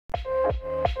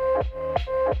Hi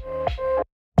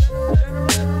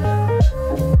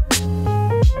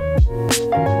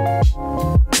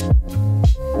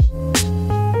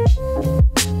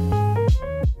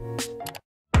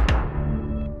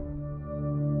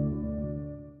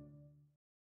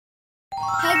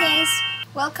guys!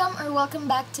 Welcome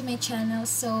back to my channel.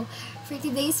 So for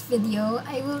today's video,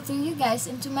 I will throw you guys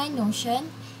into my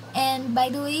Notion. And by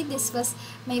the way, this was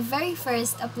my very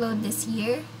first upload this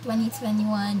year,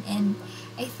 2021, and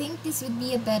I think this would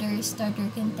be a better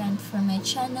starter content for my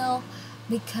channel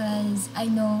because I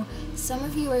know some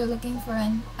of you are looking for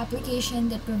an application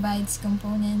that provides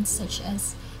components such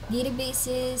as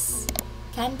databases,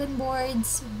 Kanban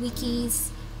boards, wikis,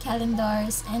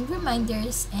 calendars, and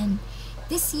reminders, and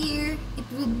this year it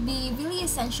would be really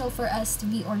essential for us to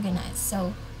be organized.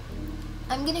 So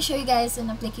I'm gonna show you guys an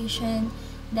application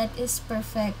that is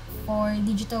perfect for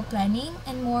digital planning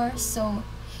and more. So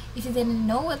if you didn't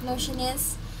know what Notion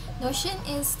is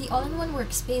the all-in-one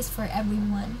workspace for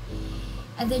everyone.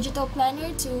 A digital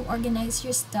planner to organize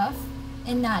your stuff,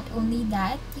 and not only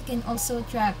that, you can also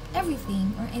track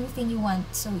everything or anything you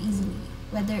want so easily,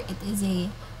 whether it is a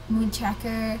mood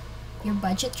tracker, your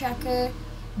budget tracker,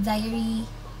 diary,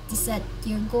 to set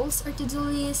your goals or to-do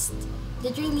list,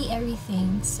 literally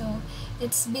everything. So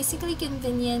it's basically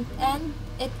convenient and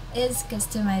it is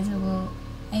customizable.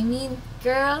 I mean,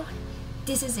 girl,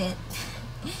 this is it.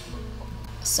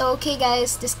 So okay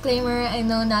guys, disclaimer, I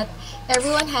know not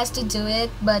everyone has to do it,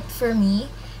 but for me,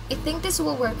 I think this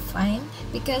will work fine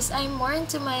because I'm more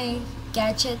into my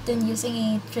gadget than using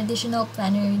a traditional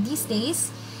planner these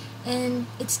days, and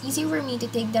it's easy for me to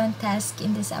take down tasks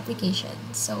in this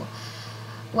application. So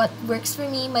what works for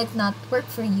me might not work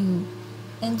for you,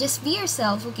 and just be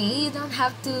yourself, okay? You don't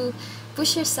have to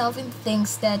push yourself into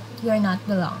things that you are not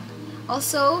belong.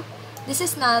 Also, this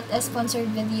is not a sponsored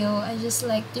video. I just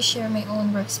like to share my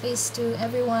own workspace to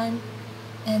everyone.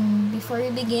 And before we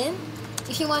begin,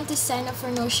 if you want to sign up for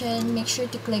Notion, make sure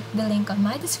to click the link on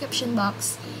my description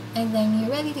box, and then you're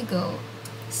ready to go.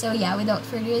 So yeah, without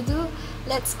further ado,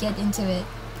 let's get into it.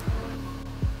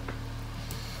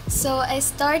 So I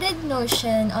started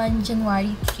Notion on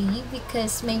January 3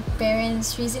 because my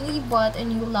parents recently bought a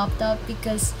new laptop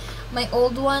because my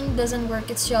old one doesn't work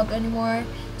its job anymore,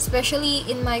 especially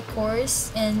in my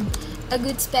course, and a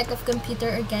good spec of computer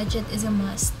or gadget is a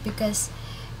must because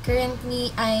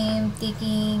currently I am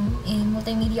taking a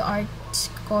multimedia arts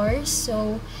course.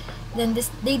 So then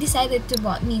they decided to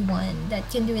bought me one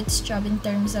that can do its job in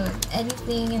terms of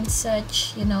editing and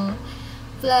such, you know.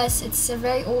 Plus, it's a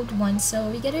very old one,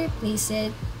 so we gotta replace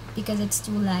it because it's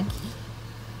too laggy.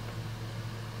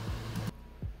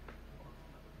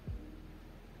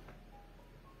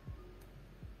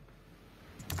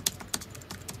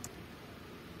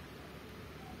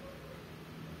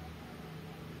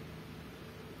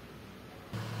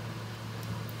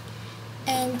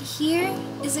 And here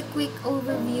is a quick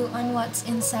overview on what's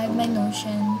inside my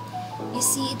Notion. You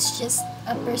see, it's just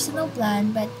a personal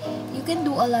plan, but you can do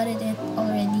a lot in it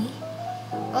already.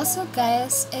 Also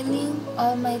guys, I link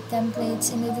all my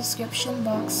templates in the description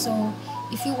box, so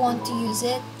if you want to use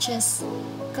it, just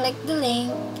click the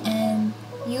link and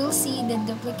you'll see the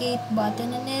duplicate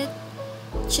button in it.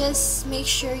 Just make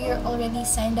sure you're already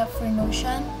signed up for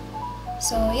Notion.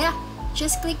 So yeah,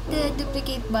 just click the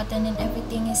duplicate button and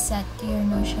everything is set to your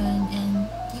Notion and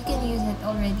you can use it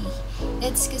already.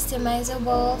 It's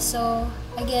customizable, so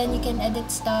again, you can edit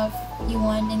stuff you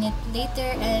want in it later,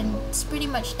 and it's pretty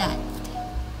much that.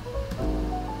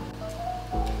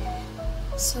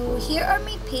 So here are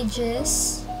my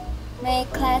pages, my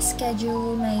class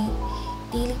schedule, my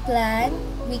daily plan,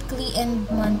 weekly and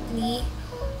monthly.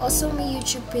 Also my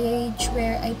YouTube page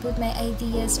where I put my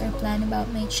ideas or plan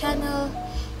about my channel,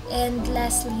 and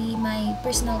lastly my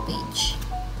personal page.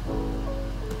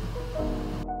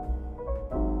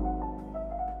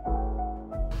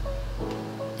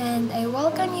 And I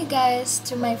welcome you guys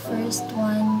to my first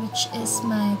one, which is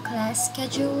my class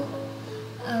schedule.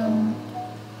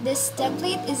 This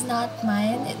template is not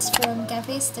mine, it's from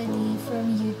cafestudyy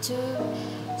from YouTube.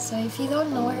 So if you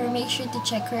don't know her, make sure to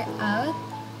check her out.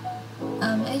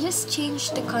 I just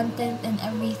changed the content and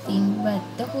everything, but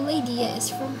the whole idea is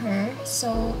from her.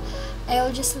 So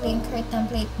I'll just link her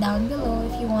template down below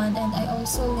if you want, and I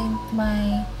also link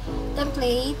my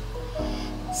template.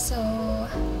 So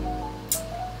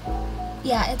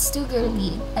yeah, it's too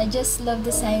girly. I just love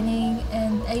designing,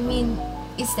 and I mean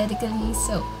aesthetically.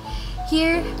 So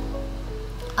here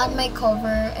on my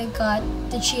cover, I got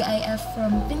the GIF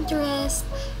from Pinterest.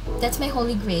 That's my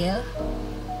holy grail,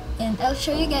 and I'll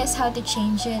show you guys how to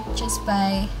change it just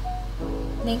by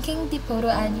linking the photo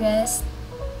address.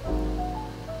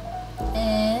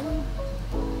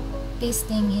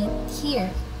 pasting it here.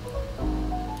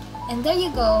 And there you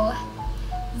go.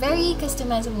 Very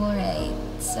customizable, right?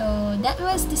 So that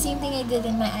was the same thing I did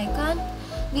in my icon.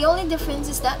 The only difference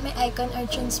is that my icon are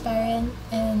transparent,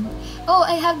 and oh,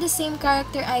 I have the same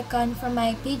character icon from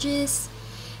my pages.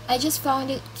 I just found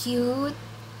it cute.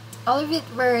 All of it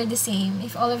were the same,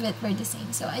 if all of it were the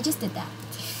same, so I just did that.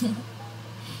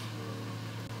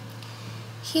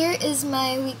 Here is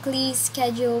my weekly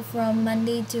schedule from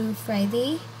Monday to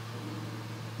Friday.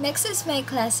 Next is my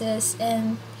classes,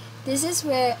 and this is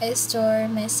where I store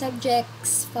my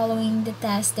subjects following the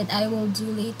task that I will do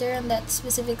later on that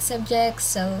specific subject.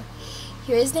 So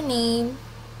here is the name,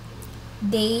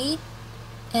 date,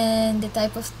 and the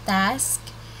type of task.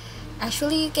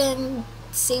 Actually, you can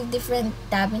save different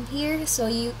tab in here so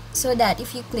that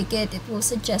if you click it, it will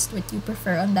suggest what you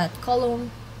prefer on that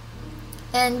column.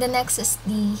 And the next is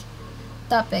the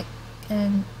topic,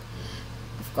 and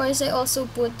of course I also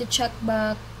put the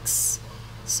checkbox,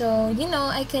 so you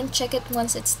know I can check it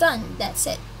once it's done. That's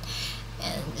it,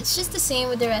 and it's just the same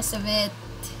with the rest of it.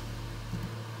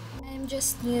 I'm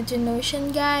just new to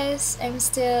Notion, guys. I'm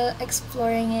still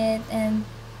exploring it, and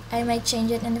I might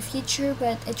change it in the future,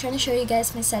 but I'm trying to show you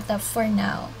guys my setup for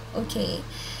now. Okay,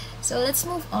 so let's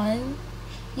move on.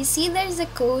 You see there's a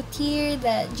quote here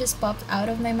that just popped out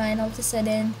of my mind all of a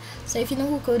sudden. So if you know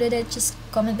who quoted it, just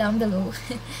comment down below.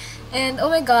 And oh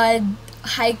my god,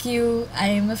 Haikyuu,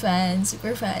 I'm a fan,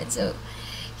 super fan. So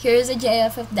here's a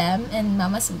GIF of them and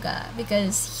Mama Suga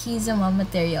because he's a mom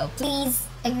material. Please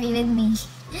agree with me.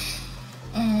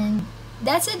 And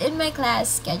that's it in my class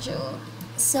schedule.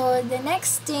 So the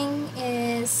next thing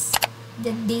is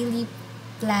the daily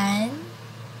plan,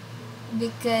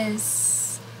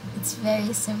 because it's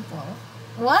very simple.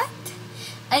 What?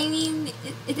 I mean,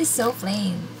 it is so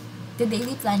plain. The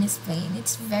daily plan is plain.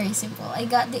 It's very simple. I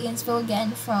got the inspo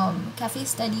again from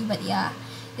cafestudyy, but yeah,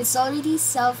 it's already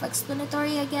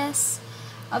self-explanatory, I guess.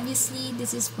 Obviously,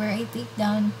 this is where I take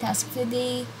down task for the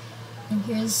day, and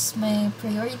here's my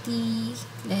priority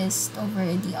list over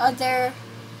the other.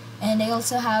 And I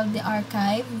also have the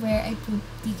archive where I put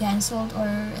the cancelled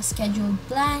or scheduled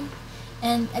plan.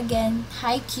 And again,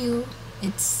 Haikyuu,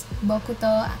 it's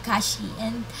Bokuto, Akashi,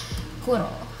 and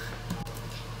Kuro.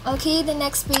 Okay, the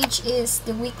next page is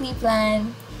the weekly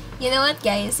plan. You know what,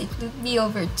 guys? It took me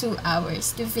over 2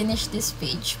 hours to finish this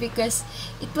page because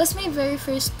it was my very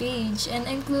first page and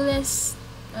I'm clueless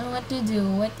on what to do.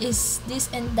 What is this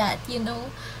and that, you know?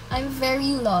 I'm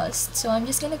very lost. So I'm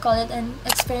just gonna call it an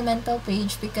experimental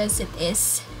page because it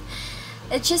is.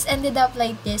 It just ended up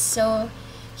like this. So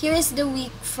here is the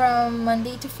week from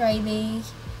Monday to Friday.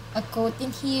 A quote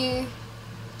in here,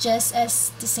 just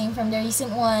as the same from the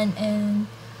recent one, and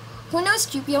who knows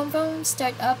Ji-pyong from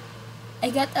Startup.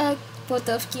 I got a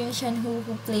photo of Kim Shan-woo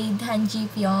who played Han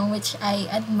Ji-pyong, which I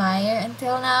admire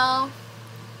until now,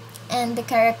 and the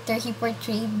character he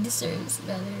portrayed deserves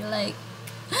better, like.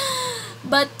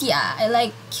 But yeah, I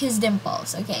like his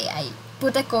dimples. Okay, I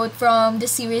put a quote from the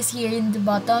series here in the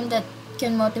bottom that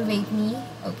can motivate me.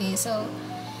 Okay, so,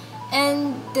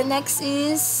 and the next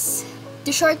is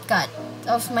the shortcut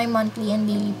of my monthly and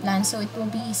daily plan, so it will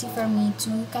be easy for me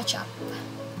to catch up.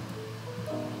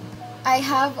 I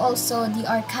have also the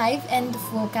archive and the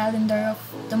full calendar of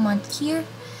the month here.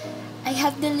 I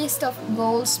have the list of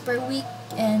goals per week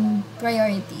and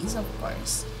priorities, of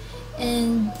course.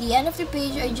 And the end of the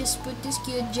page, I just put this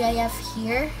cute GIF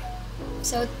here.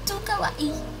 So, too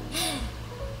kawaii!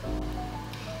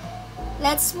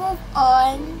 Let's move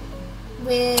on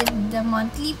with the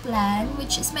monthly plan,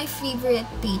 which is my favorite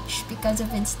page because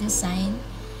of its design.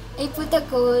 I put a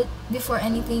quote before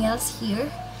anything else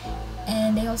here,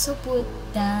 and I also put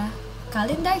the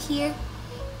calendar here.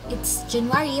 It's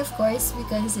January, of course,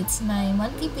 because it's my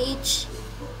monthly page,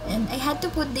 and I had to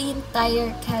put the entire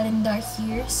calendar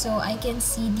here so I can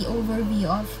see the overview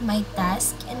of my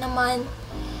task in a month.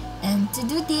 And to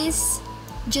do this,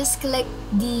 just click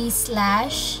the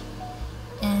slash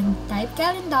and type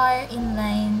calendar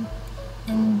inline,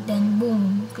 and then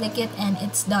boom, click it and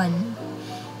it's done.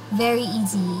 Very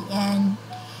easy. And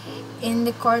in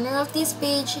the corner of this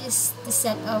page is the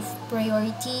set of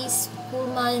priorities, full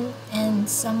month, and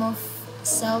some of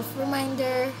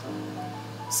self-reminder,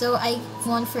 so I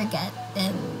won't forget.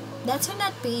 Then that's on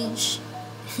that page.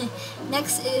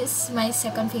 Next is my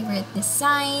second favorite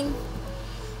design,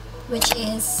 which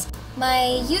is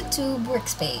my YouTube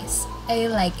workspace. I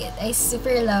like it. I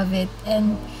super love it.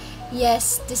 And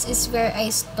yes, this is where I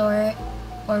store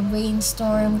or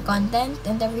brainstorm content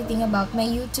and everything about my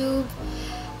YouTube.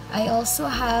 I also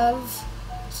have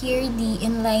here the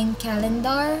inline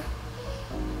calendar,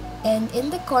 And in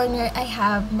the corner, I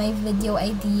have my video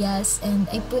ideas, and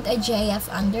I put a GIF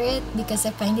under it because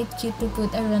I find it cute to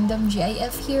put a random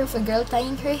GIF here of a girl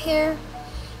tying her hair.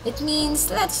 It means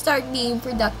let's start being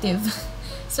productive.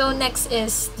 So next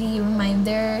is the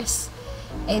reminders,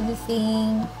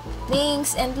 editing,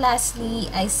 links, and lastly,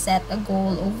 I set a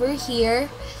goal over here,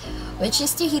 which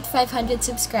is to hit 500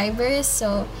 subscribers.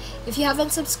 So if you haven't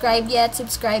subscribed yet,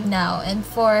 subscribe now, and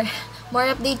for more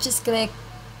updates, just click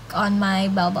on my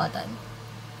bell button.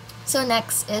 So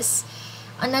next is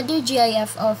another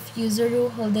GIF of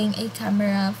Yuzuru holding a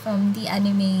camera from the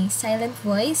anime Silent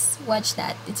Voice. Watch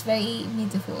that, it's very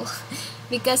beautiful.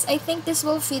 Because I think this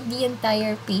will fit the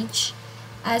entire page,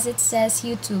 as it says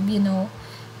YouTube, you know,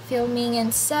 filming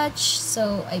and such.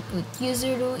 So I put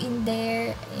Yuzuru in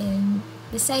there, and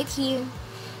beside him,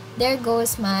 there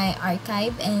goes my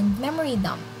archive and memory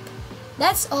dump.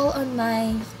 That's all on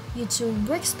my YouTube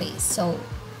workspace. So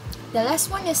the last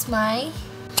one is my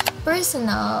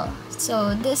personal.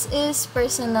 So this is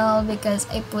personal because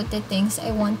I put the things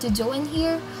I want to do in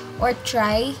here or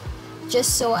try,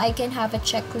 just so I can have a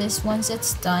checklist once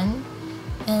it's done.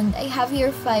 And I have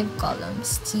here 5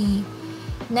 columns: the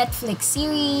Netflix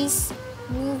series,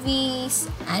 movies,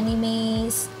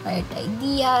 animes, art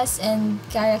ideas, and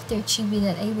character chibi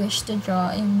that I wish to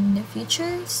draw in the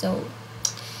future. So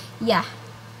yeah,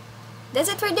 that's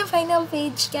it for the final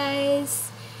page, guys.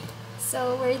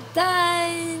 So we're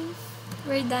done.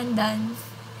 We're done.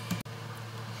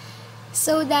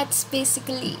 So that's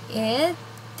basically it.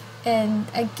 And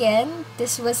again,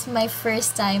 this was my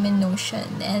first time in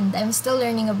Notion, and I'm still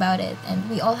learning about it, and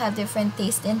we all have different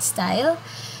taste and style.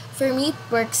 For me, it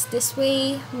works this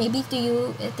way. Maybe to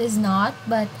you it is not,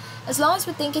 but as long as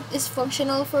we think it is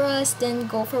functional for us, then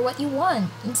go for what you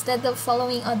want instead of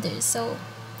following others. So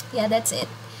yeah, that's it.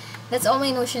 That's all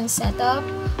my Notion setup.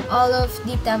 All of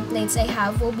the templates I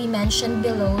have will be mentioned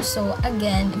below. So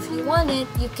again, if you want it,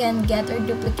 you can get or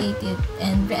duplicate it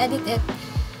and re-edit it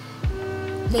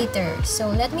later. So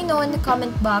let me know in the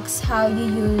comment box how you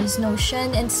use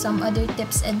Notion and some other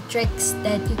tips and tricks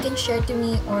that you can share to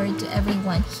me or to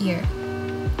everyone here.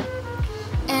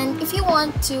 And if you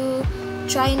want to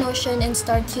try Notion and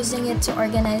start using it to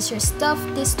organize your stuff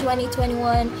this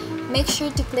 2021, make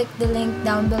sure to click the link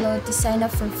down below to sign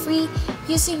up for free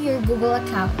using your Google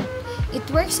account. It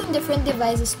works on different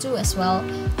devices too as well.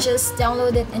 Just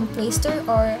download it in Play Store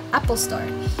or Apple Store.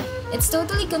 It's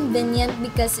totally convenient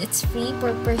because it's free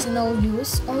for personal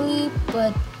use only,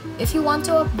 but if you want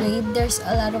to upgrade, there's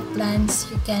a lot of plans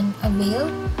you can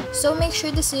avail. So make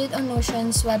sure to see it on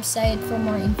Notion's website for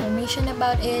more information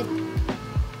about it.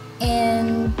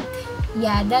 And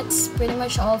yeah, that's pretty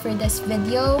much all for this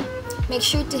video. Make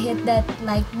sure to hit that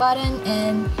like button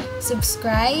and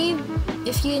subscribe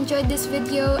if you enjoyed this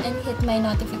video, and hit my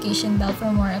notification bell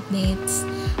for more updates.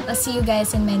 I'll see you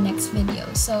guys in my next video.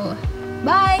 So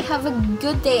bye, have a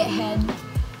good day ahead.